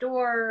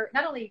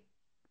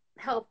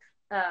help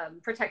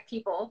protect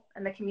people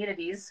and the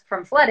communities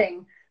from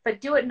flooding, but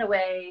do it in a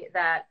way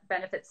that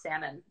benefits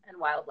salmon and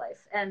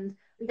wildlife. And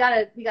we got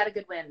a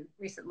good win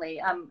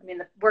recently. I mean,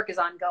 the work is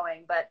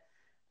ongoing, but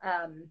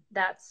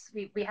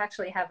we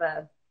actually have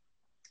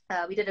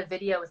we did a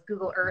video with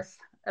Google Earth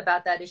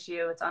about that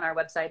issue. It's on our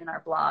website and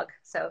our blog,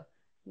 so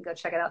you can go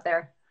check it out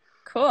there.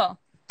 Cool.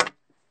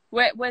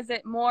 What was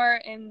it more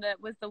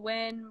was the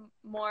win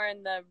more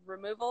in the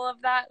removal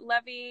of that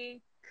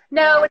levee?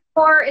 No,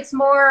 it's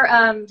more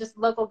just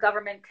local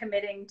government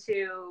committing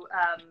to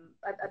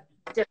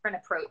a different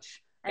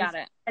approach. Got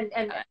it.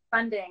 And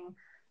funding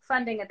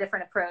a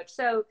different approach.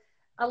 So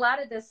a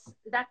lot of this,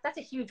 that's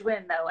a huge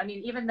win though. I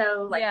mean, even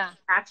though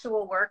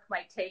actual work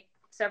might take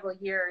several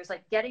years,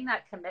 like getting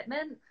that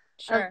commitment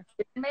of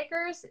decision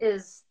makers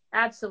is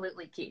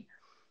absolutely key.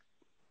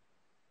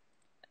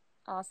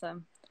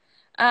 Awesome.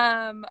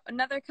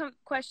 Another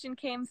question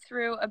came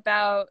through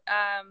about,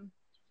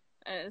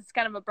 it's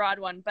kind of a broad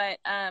one, but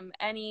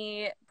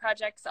any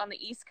projects on the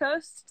East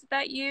Coast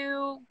that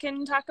you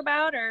can talk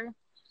about, or?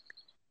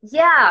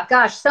 Yeah,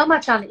 gosh, so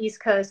much on the East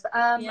Coast.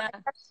 I'll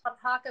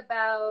talk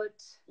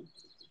about,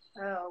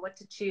 what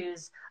to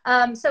choose.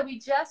 So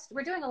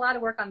we're doing a lot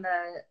of work on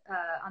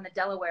the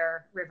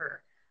Delaware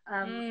River.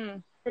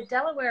 The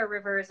Delaware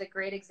River is a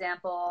great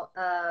example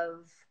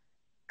of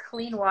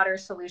clean water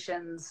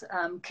solutions,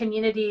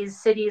 communities,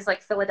 cities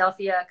like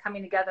Philadelphia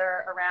coming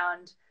together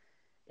around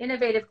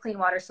innovative clean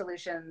water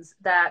solutions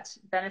that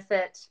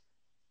benefit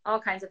all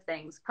kinds of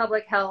things: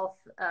 public health,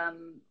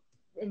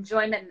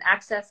 enjoyment and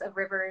access of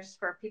rivers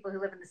for people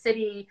who live in the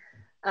city,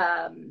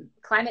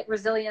 climate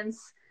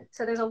resilience.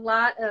 So there's a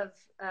lot of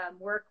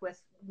work with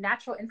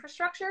natural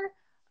infrastructure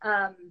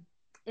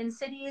in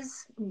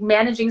cities,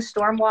 managing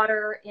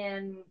stormwater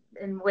in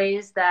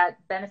ways that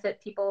benefit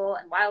people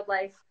and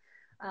wildlife.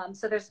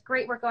 So there's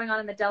great work going on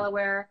in the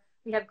Delaware.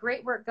 We have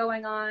great work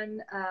going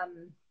on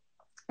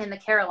in the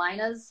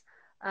Carolinas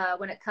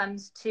when it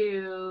comes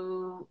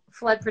to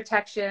flood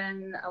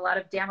protection, a lot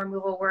of dam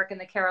removal work in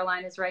the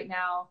Carolinas right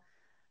now.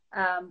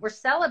 We're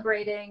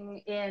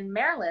celebrating in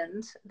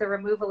Maryland the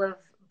removal of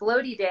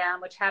Bloody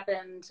Dam, which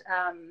happened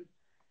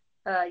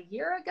a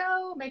year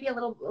ago, maybe a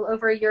little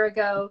over a year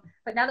ago.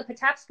 But now the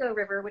Patapsco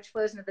River, which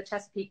flows into the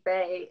Chesapeake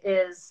Bay,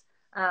 is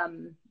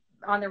on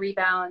the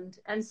rebound.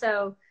 And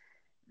so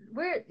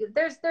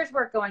there's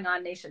work going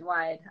on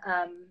nationwide,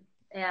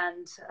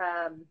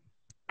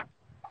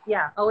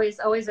 always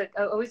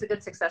a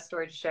good success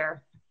story to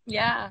share.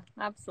 Yeah,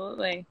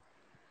 absolutely.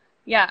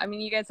 Yeah, I mean,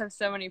 you guys have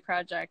so many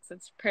projects.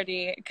 It's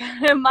pretty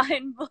kind of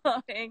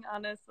mind-blowing,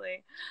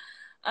 honestly.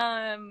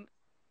 A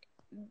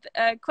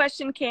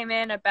question came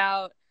in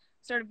about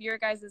sort of your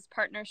guys'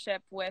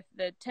 partnership with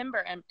the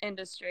timber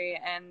industry,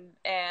 and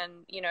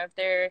if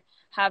there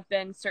have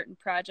been certain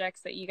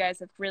projects that you guys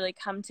have really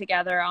come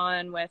together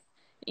on with,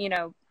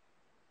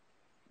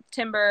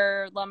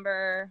 timber,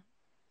 lumber,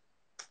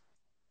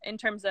 in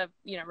terms of,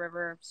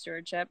 river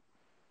stewardship.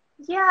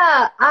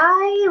 Yeah,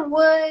 I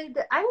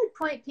would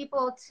point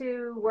people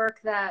to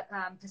work that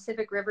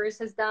Pacific Rivers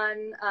has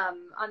done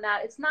on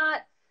that. It's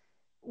not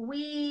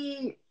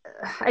we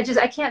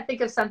I can't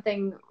think of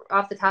something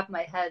off the top of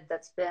my head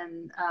that's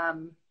been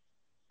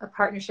a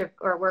partnership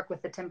or work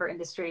with the timber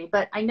industry.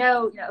 But I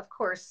know, of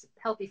course,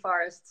 healthy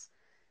forests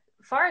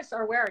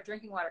are where our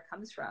drinking water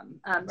comes from.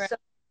 Right.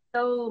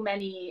 So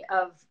many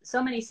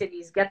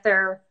cities get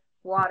their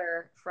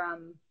water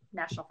from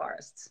national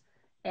forests,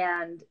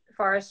 and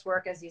forests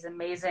work as these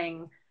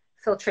amazing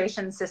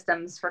filtration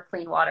systems for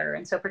clean water.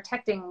 And so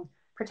protecting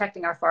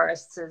our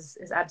forests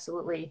is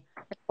absolutely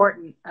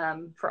important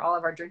for all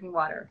of our drinking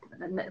water,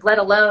 and let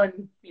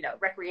alone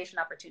recreation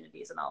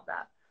opportunities and all of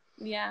that.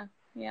 Yeah,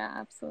 yeah,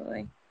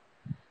 absolutely.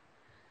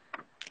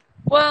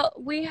 Well,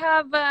 we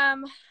have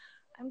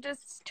I'm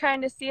just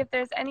trying to see if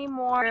there's any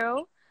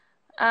more.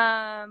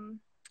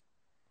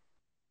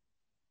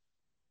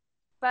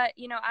 But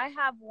I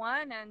have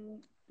one.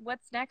 And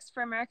what's next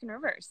for American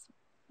Rivers?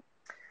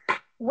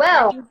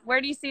 Well,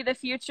 where do you see the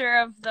future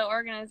of the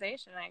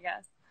organization, I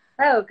guess?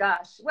 Oh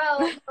gosh.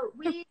 Well,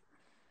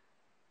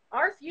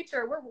 our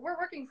future, we're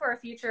working for a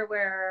future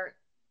where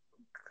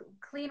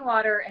clean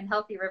water and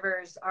healthy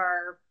rivers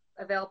are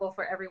available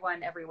for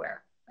everyone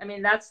everywhere. I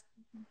mean, that's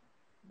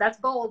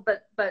bold,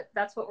 but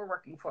that's what we're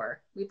working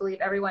for. We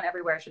believe everyone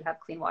everywhere should have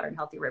clean water and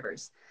healthy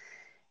rivers.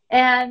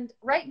 And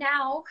right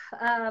now,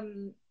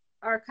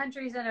 our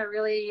country's in a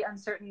really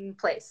uncertain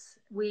place.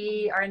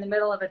 We are in the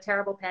middle of a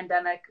terrible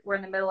pandemic. We're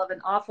in the middle of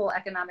an awful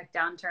economic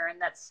downturn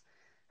that's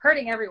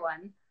hurting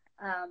everyone,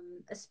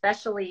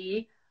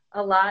 especially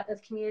a lot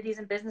of communities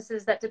and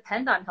businesses that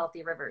depend on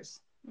healthy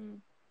rivers. Mm.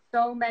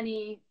 So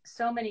many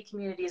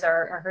communities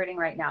are hurting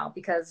right now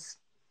because,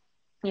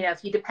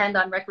 if you depend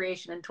on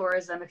recreation and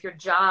tourism, if your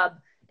job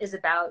is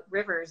about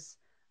rivers,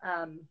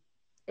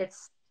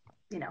 it's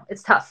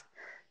tough.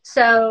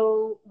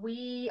 So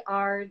we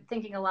are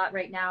thinking a lot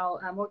right now.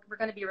 We're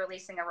going to be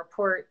releasing a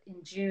report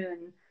in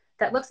June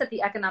that looks at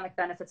the economic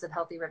benefits of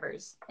healthy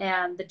rivers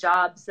and the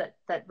jobs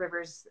that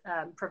rivers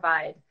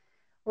provide.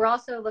 We're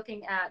also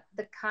looking at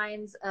the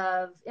kinds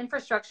of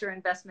infrastructure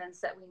investments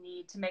that we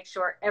need to make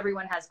sure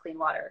everyone has clean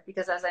water.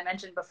 Because as I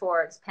mentioned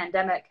before, this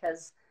pandemic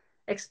has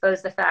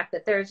exposed the fact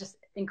that there's just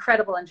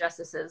incredible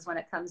injustices when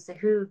it comes to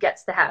who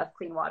gets to have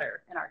clean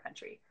water in our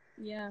country.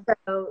 Yeah.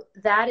 So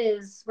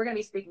we're going to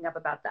be speaking up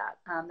about that.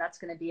 That's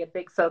going to be a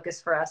big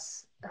focus for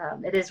us.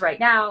 It is right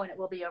now, and it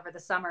will be over the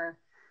summer.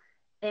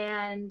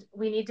 And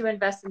we need to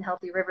invest in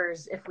healthy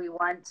rivers if we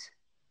want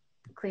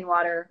clean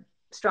water,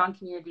 strong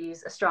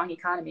communities, a strong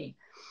economy.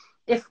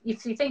 If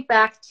you think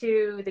back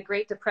to the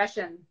Great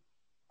Depression,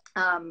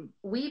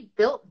 we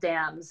built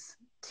dams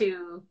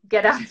to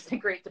get out of the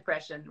Great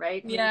Depression,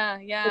 right? Yeah.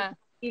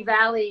 The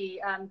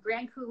Valley,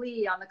 Grand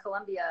Coulee on the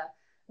Columbia.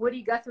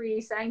 Woody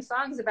Guthrie sang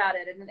songs about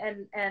it,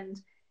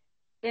 and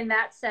in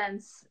that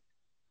sense,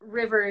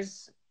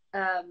 rivers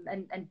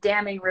and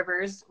damming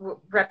rivers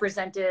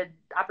represented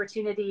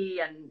opportunity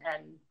and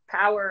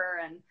power.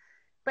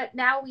 But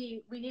now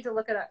we need to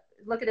look at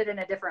it in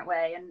a different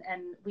way,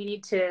 and we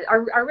need to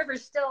our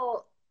rivers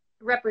still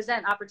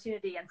represent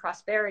opportunity and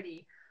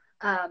prosperity,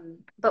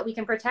 but we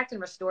can protect and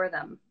restore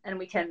them, and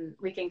we can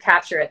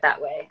capture it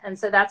that way. And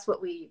so that's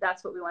what we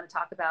want to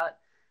talk about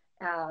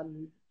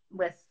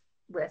with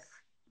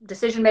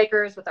decision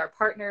makers, with our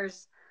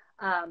partners,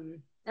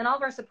 and all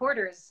of our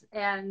supporters.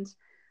 And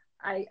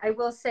I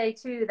will say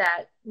too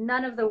that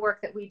none of the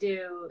work that we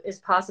do is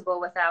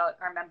possible without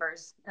our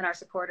members and our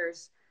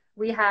supporters.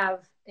 We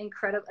have an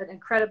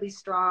incredibly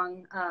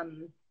strong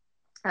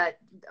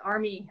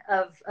army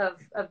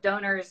of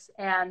donors,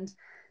 and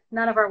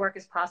none of our work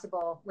is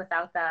possible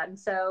without that. And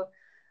so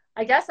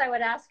I guess I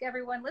would ask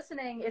everyone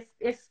listening,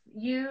 if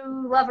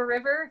you love a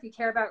river, if you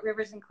care about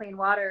rivers and clean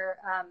water,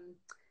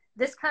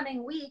 this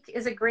coming week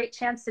is a great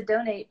chance to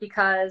donate,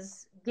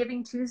 because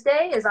Giving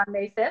Tuesday is on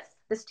May 5th,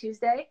 this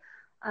Tuesday.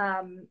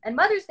 And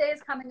Mother's Day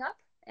is coming up.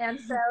 And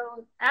so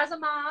as a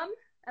mom,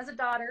 as a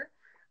daughter,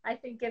 I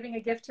think giving a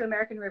gift to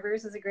American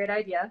Rivers is a great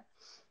idea.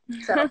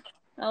 So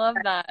I love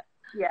that.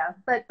 Yeah.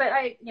 But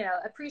I,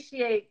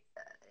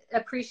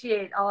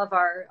 appreciate all of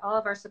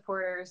our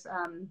supporters.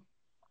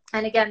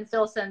 And again,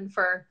 Filson,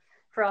 for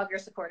all of your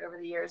support over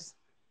the years.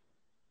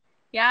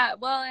 Yeah,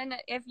 well, and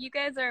if you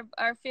guys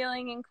are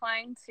feeling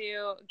inclined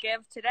to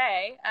give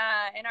today,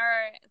 in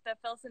the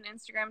Filson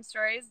Instagram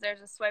stories,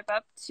 there's a swipe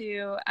up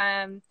to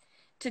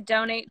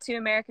donate to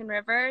American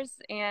Rivers.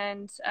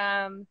 And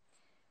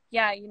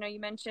yeah, you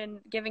mentioned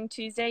Giving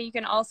Tuesday. You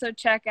can also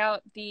check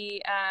out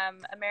the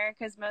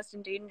America's Most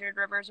Endangered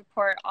Rivers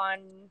report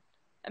on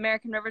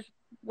American Rivers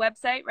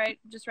website, right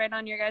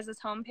on your guys'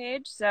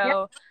 homepage.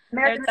 So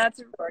that's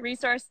a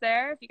resource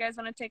there if you guys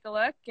want to take a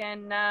look.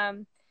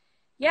 And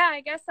yeah,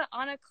 I guess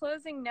on a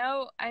closing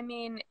note, I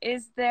mean,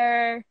 is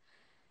there,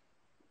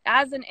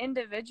 as an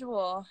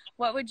individual,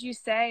 what would you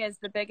say is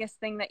the biggest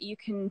thing that you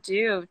can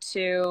do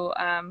to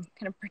kind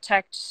of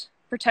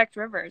protect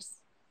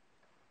rivers?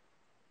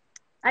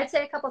 I'd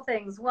say a couple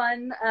things.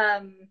 One,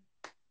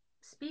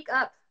 speak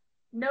up.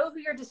 know who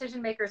your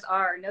decision makers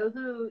are, know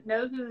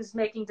who's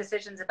making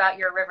decisions about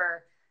your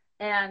river,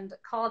 and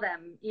call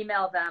them,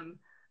 email them,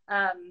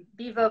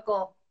 be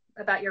vocal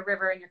about your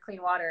river and your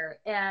clean water.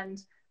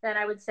 And then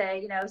I would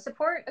say,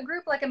 support a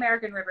group like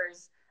American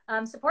Rivers.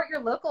 Support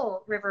your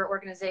local river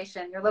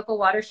organization, your local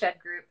watershed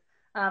group.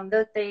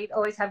 They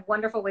always have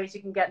wonderful ways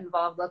you can get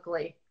involved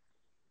locally.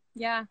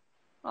 Yeah,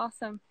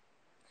 awesome.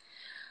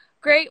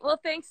 Great. Well,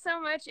 thanks so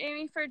much,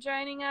 Amy, for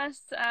joining us.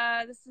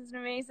 This is an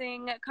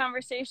amazing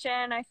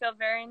conversation. I feel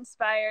very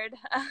inspired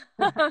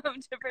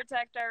to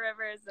protect our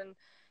rivers. And,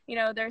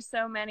 there's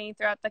so many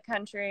throughout the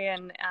country,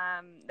 and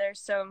they're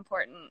so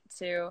important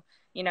to,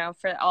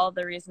 for all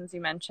the reasons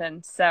you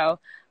mentioned. So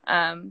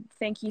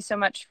thank you so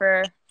much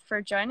for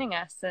joining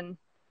us. And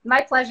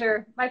my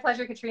pleasure,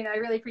 Katrina. I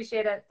really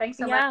appreciate it. Thanks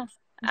so much. Yeah,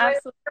 Enjoy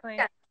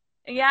absolutely.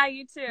 Yeah,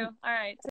 you too. All right.